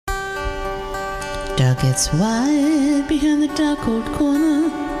Dark gets wide behind the dark old corner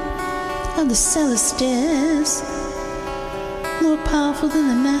of the cellar stairs, more powerful than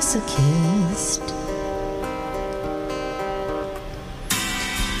the masochist,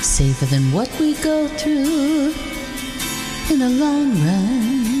 safer than what we go through in the long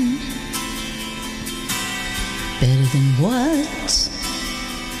run, better than what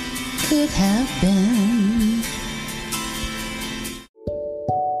could have been.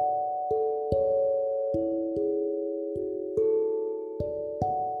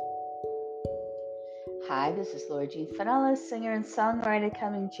 Hi, this is Laura Jean Finella, singer and songwriter,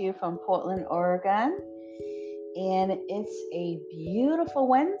 coming to you from Portland, Oregon. And it's a beautiful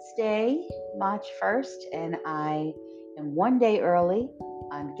Wednesday, March 1st, and I am one day early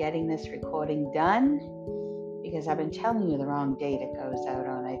on getting this recording done because I've been telling you the wrong date it goes out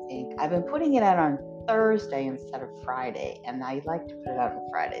on, I think. I've been putting it out on Thursday instead of Friday, and I like to put it out on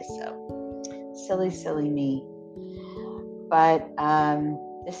Friday, so silly me. But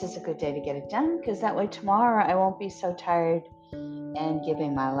this is a good day to get it done because that way tomorrow I won't be so tired and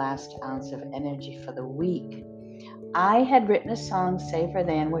giving my last ounce of energy for the week. I had written a song, Safer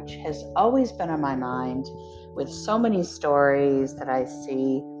Than, which has always been on my mind with so many stories that I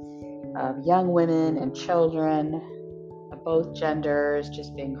see of young women and children of both genders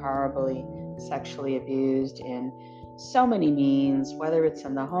just being horribly sexually abused in so many means, whether it's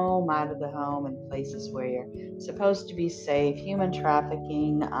in the home, out of the home, in places where you're supposed to be safe. Human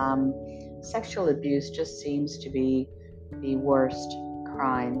trafficking, sexual abuse just seems to be the worst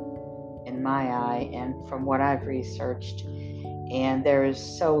crime in my eye, and from what I've researched, and there is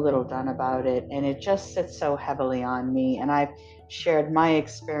so little done about it, and it just sits so heavily on me. And I've shared my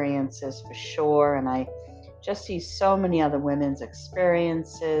experiences for sure, and I just see so many other women's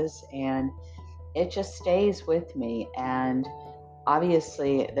experiences, and it just stays with me. And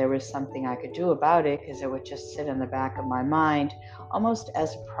obviously there was something I could do about it because it would just sit in the back of my mind almost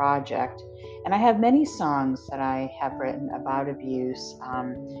as a project. And I have many songs that I have written about abuse,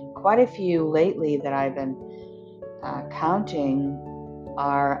 quite a few lately that I've been counting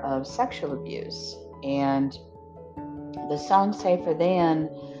are of sexual abuse. And the song Safer Than,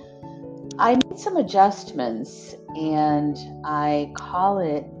 I made some adjustments, and I call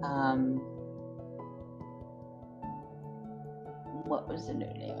it, what was the new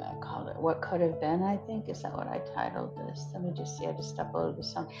name I called it? What Could Have Been, I think. Is that what I titled this? Let me just see. I just uploaded the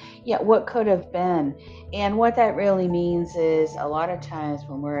song. Yeah, What Could Have Been. And what that really means is a lot of times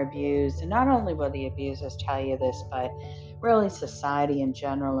when we're abused, and not only will the abusers tell you this, but really society in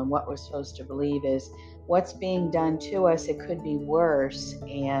general, and what we're supposed to believe is what's being done to us, it could be worse.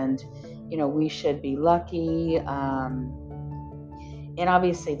 And, we should be lucky. And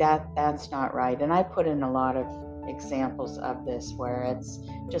obviously that's not right. And I put in a lot of examples of this where it's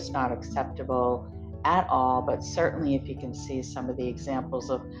just not acceptable at all, but certainly if you can see some of the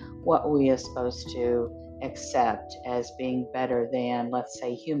examples of what we are supposed to accept as being better than, let's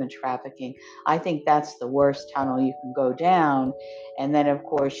say, human trafficking, I think that's the worst tunnel you can go down. And then of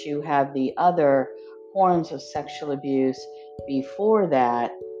course you have the other forms of sexual abuse before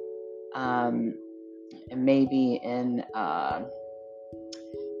that, and maybe in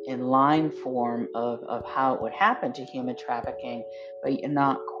line form of how it would happen to human trafficking, but you're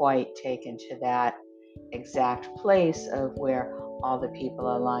not quite taken to that exact place of where all the people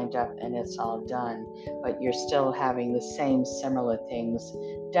are lined up and it's all done, but you're still having the same similar things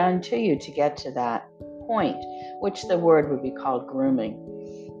done to you to get to that point, which the word would be called grooming.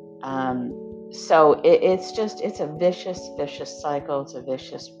 So it's a vicious cycle. It's a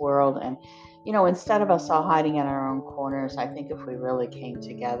vicious world. And instead of us all hiding in our own corners, I think if we really came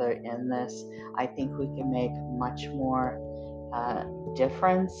together in this, I think we can make much more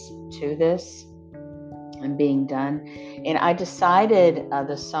difference to this and being done. And I decided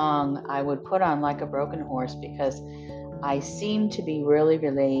the song I would put on Like a Broken Horse because I seem to be really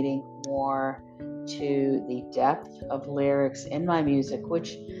relating more to the depth of lyrics in my music,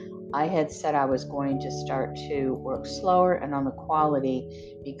 which I had said I was going to start to work slower and on the quality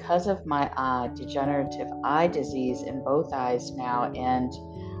because of my degenerative eye disease in both eyes now. And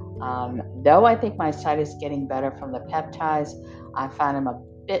though I think my sight is getting better from the peptides, I find I'm a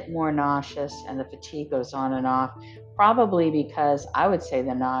bit more nauseous and the fatigue goes on and off, probably because I would say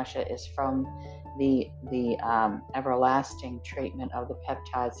the nausea is from the everlasting treatment of the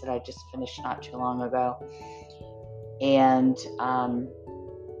peptides that I just finished not too long ago.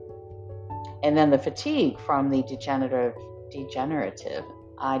 And then the fatigue from the degenerative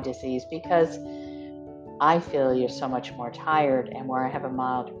eye disease, because I feel you're so much more tired, and where I have a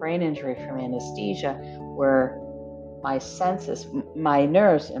mild brain injury from anesthesia, where my senses, my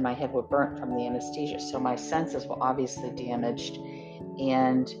nerves in my head were burnt from the anesthesia, so my senses were obviously damaged,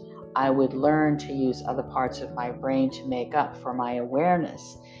 and I would learn to use other parts of my brain to make up for my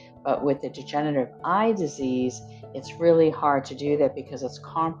awareness. But with the degenerative eye disease, it's really hard to do that because it's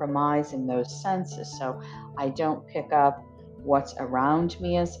compromising those senses. So I don't pick up what's around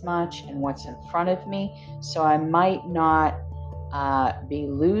me as much and what's in front of me. So I might not be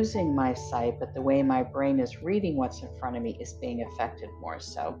losing my sight, but the way my brain is reading what's in front of me is being affected more.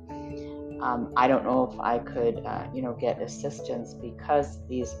 So I don't know if I could, get assistance because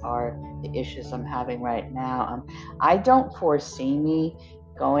these are the issues I'm having right now. I don't foresee me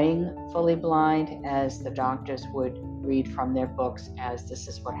going fully blind, as the doctors would read from their books as this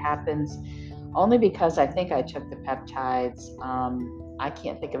is what happens, only because I think I took the peptides. I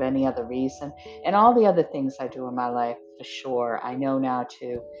can't think of any other reason. And all the other things I do in my life, for sure, I know now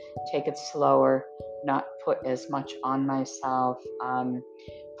to take it slower, not put as much on myself,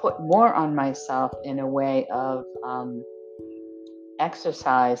 put more on myself in a way of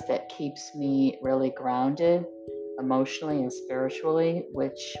exercise that keeps me really grounded emotionally and spiritually,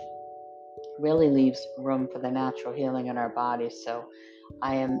 which really leaves room for the natural healing in our bodies. So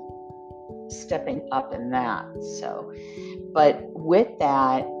I am stepping up in that. So, but with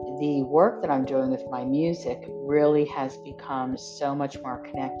that, the work that I'm doing with my music really has become so much more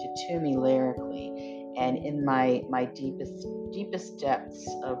connected to me lyrically and in my deepest depths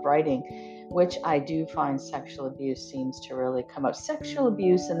of writing, which I do find sexual abuse seems to really come up. Sexual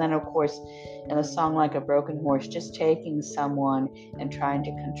abuse, and then of course in a song like A Broken Horse, just taking someone and trying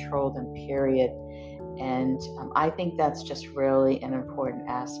to control them, period. And I think that's just really an important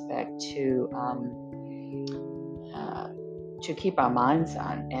aspect to keep our minds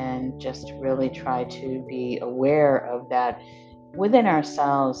on, and just really try to be aware of that within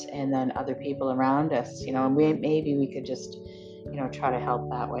ourselves and then other people around us. And maybe we could just try to help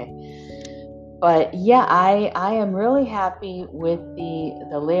that way. But yeah, I am really happy with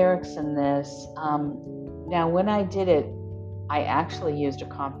the lyrics in this. Now, when I did it, I actually used a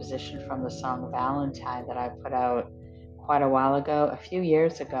composition from the song Valentine that I put out quite a while ago, a few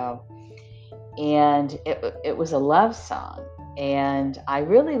years ago. And it was a love song. And I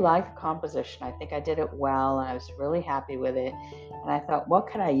really liked the composition. I think I did it well. And I was really happy with it. And I thought, what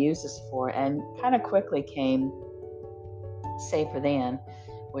can I use this for? And kind of quickly came Safer Than,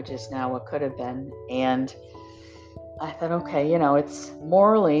 which is now What Could Have Been. And I thought, okay, it's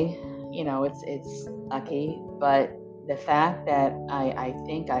morally, it's sucky, but the fact that I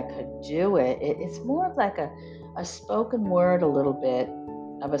think I could do it's more of like a spoken word, a little bit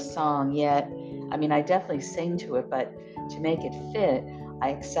of a song. Yet, I mean, I definitely sing to it, but to make it fit, I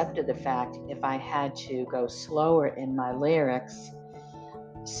accepted the fact if I had to go slower in my lyrics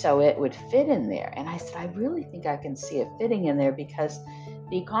so it would fit in there. And I said, I really think I can see it fitting in there because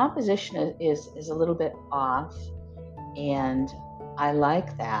the composition is a little bit off, and I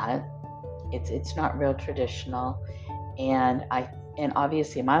like that. It's not real traditional, and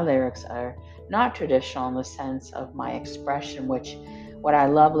obviously my lyrics are not traditional in the sense of my expression, which what I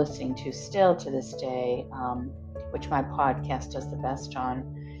love listening to still to this day, which my podcast does the best on,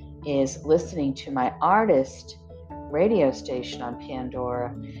 is listening to my artist radio station on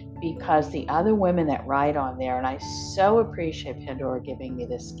Pandora, because the other women that write on there, and I so appreciate Pandora giving me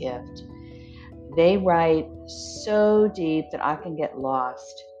this gift, they write so deep that I can get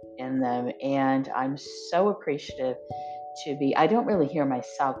lost in them. And I'm so appreciative I don't really hear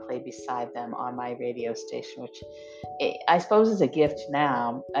myself play beside them on my radio station, which I suppose is a gift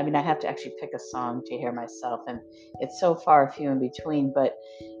now. I mean, I have to actually pick a song to hear myself, and it's so far few in between, but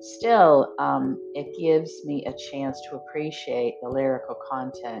still, it gives me a chance to appreciate the lyrical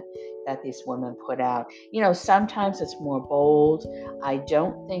content that these women put out. Sometimes it's more bold. I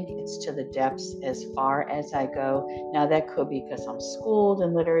don't think it's to the depths as far as I go. Now, that could be because I'm schooled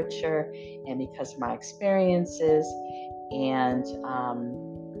in literature and because of my experiences and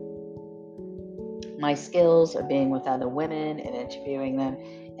my skills of being with other women and interviewing them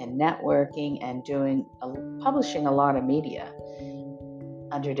and networking and publishing a lot of media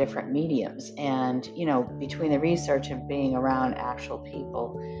under different mediums. And, between the research and being around actual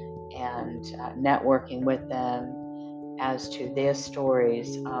people and networking with them as to their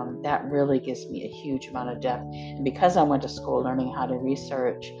stories, that really gives me a huge amount of depth. And because I went to school learning how to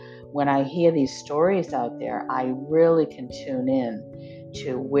research, when I hear these stories out there, I really can tune in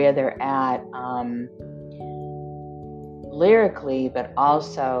to where they're at lyrically, but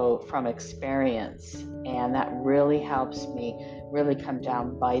also from experience. And that really helps me really come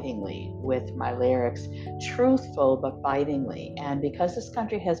down bitingly with my lyrics, truthful but bitingly. And because this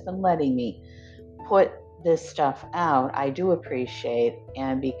country has been letting me put this stuff out, I do appreciate.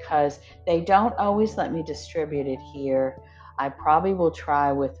 And because they don't always let me distribute it here, I probably will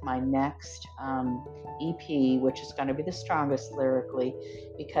try with my next EP, which is going to be the strongest lyrically,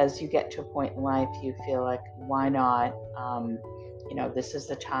 because you get to a point in life you feel like, why not? This is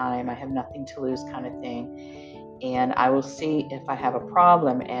the time. I have nothing to lose, kind of thing. And I will see if I have a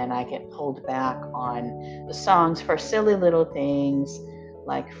problem and I get pulled back on the songs for silly little things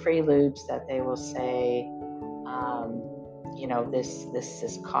like free loops that they will say, this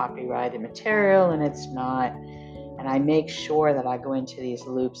is copyrighted material and it's not. And I make sure that I go into these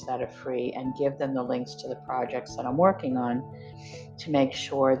loops that are free and give them the links to the projects that I'm working on to make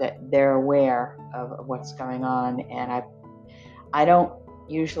sure that they're aware of what's going on. And I don't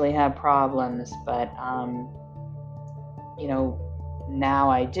usually have problems, but now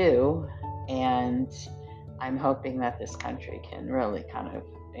I do. And I'm hoping that this country can really kind of,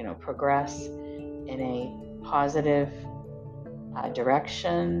 progress in a positive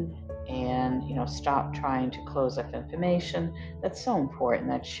direction, and stop trying to close off information that's so important,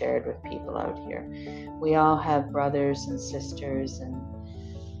 that's shared with people out here. We all have brothers and sisters and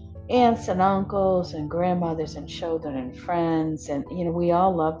aunts and uncles and grandmothers and children and friends, and we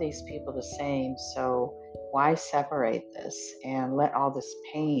all love these people the same. So why separate this and let all this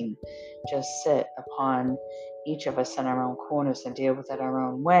pain just sit upon each of us in our own corners and deal with it our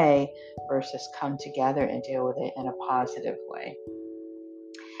own way, versus come together and deal with it in a positive way?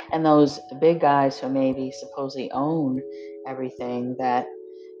 And those big guys who maybe supposedly own everything that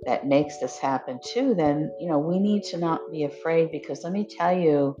makes this happen too, then we need to not be afraid, because let me tell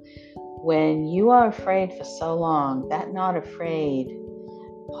you, when you are afraid for so long, that not afraid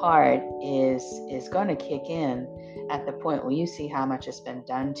part is going to kick in at the point where you see how much has been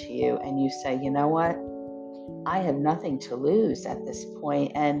done to you and you say, you know what, I have nothing to lose at this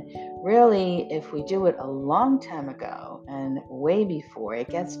point. And really, if we do it a long time ago and way before, it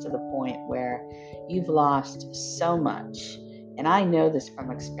gets to the point where you've lost so much. And I know this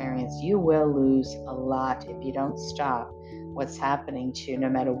from experience, you will lose a lot if you don't stop what's happening to you, no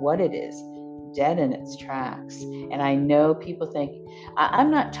matter what it is, dead in its tracks. And I know people think,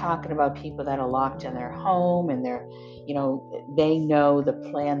 I'm not talking about people that are locked in their home and they know the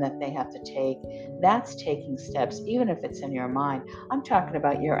plan that they have to take. That's taking steps, even if it's in your mind. I'm talking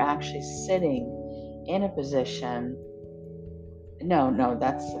about you're actually sitting in a position. No,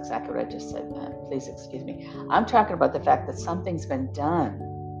 that's exactly what I just said. Please excuse me. I'm talking about the fact that something's been done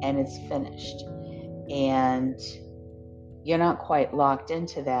and it's finished. And you're not quite locked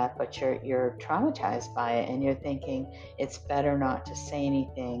into that, but you're traumatized by it, and you're thinking it's better not to say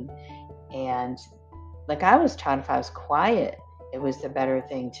anything. And like I was taught, if I was quiet, it was the better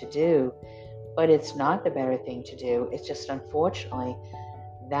thing to do, but it's not the better thing to do. It's just, unfortunately,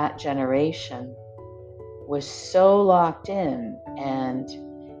 that generation was so locked in and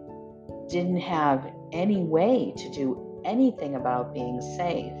didn't have any way to do anything about being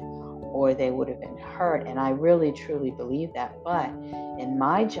safe, or they would have been hurt. And I really truly believe that. But in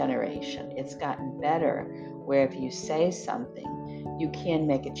my generation, it's gotten better, where if you say something, you can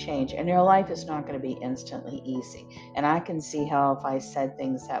make a change, and your life is not going to be instantly easy. And I can see how, if I said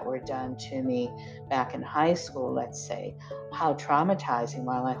things that were done to me back in high school, let's say, how traumatizing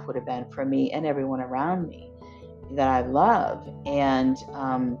my life would have been for me and everyone around me that I love. And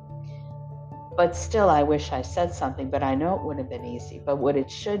but still, I wish I said something, but I know it wouldn't have been easy. But what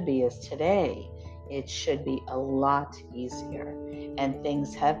it should be is today, it should be a lot easier. And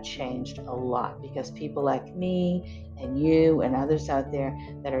things have changed a lot, because people like me and you and others out there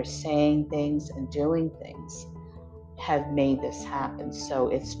that are saying things and doing things have made this happen. So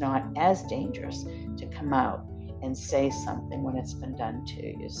it's not as dangerous to come out and say something when it's been done to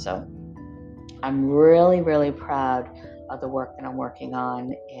you. So I'm really, really proud of the work that I'm working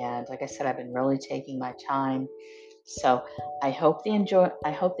on. And like I said, I've been really taking my time. So I hope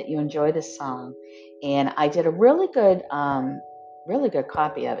that you enjoy this song. And I did a really good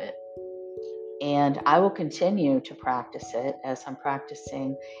copy of it. And I will continue to practice it, as I'm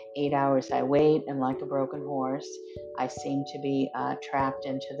practicing 8 Hours I Wait and Like a Broken Horse. I seem to be trapped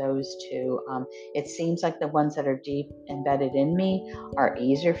into those two. It seems like the ones that are deep embedded in me are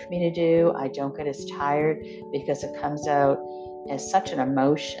easier for me to do. I don't get as tired because it comes out as such an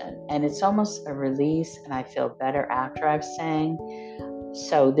emotion, and it's almost a release, and I feel better after I've sang.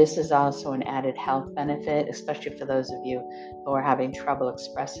 So this is also an added health benefit, especially for those of you who are having trouble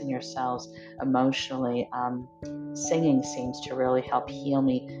expressing yourselves emotionally. Singing seems to really help heal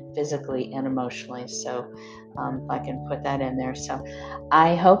me physically and emotionally. So if I can put that in there. So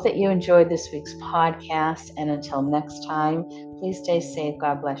I hope that you enjoyed this week's podcast. And until next time, please stay safe.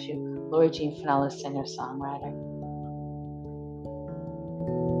 God bless you. Laura Jean Finellis, singer-songwriter.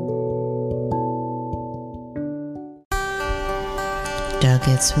 Dark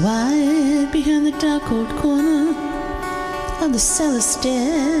gets wide behind the dark old corner of the cellar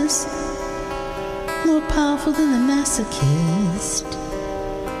stairs, more powerful than the masochist,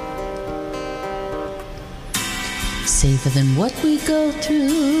 safer than what we go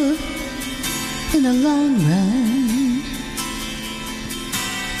through in the long run,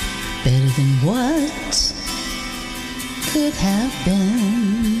 better than what could have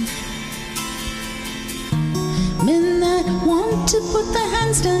been. Men that want to put their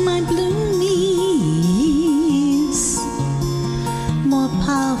hands down my blue knees, more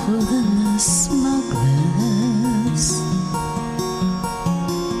powerful than the smugglers,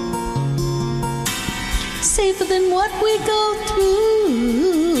 safer than what we go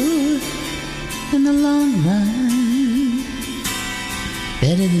through in the long run,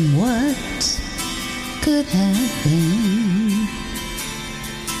 better than what could have been.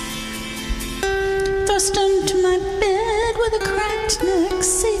 Thrust under my bed with a cracked neck,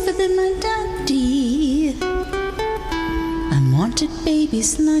 safer than my daddy. Unwanted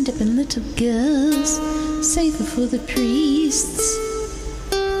babies lined up in little girls, safer for the priests.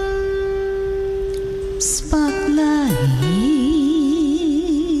 Spotlight,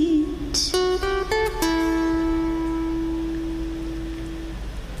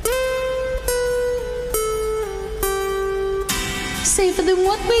 safer than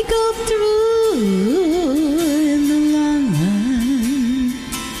what we go through in the long run,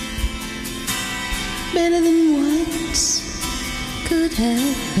 better than what could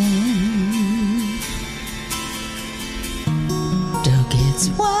have been. Door gets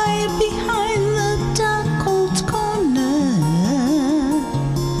wide behind the dark cold corner,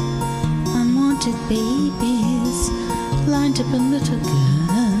 unwanted babies lined up in little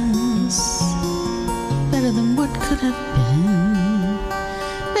girls, better than what could have been.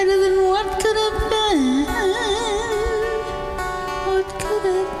 Better than what could have been, what could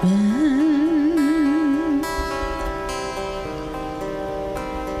have been.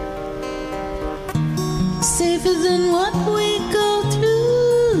 Safer than what we go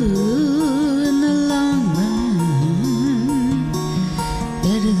through in the long run,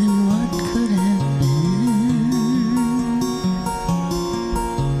 better than what could have been.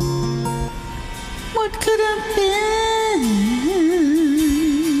 What could have been.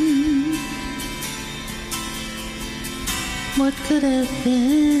 What could have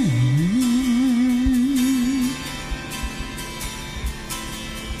been?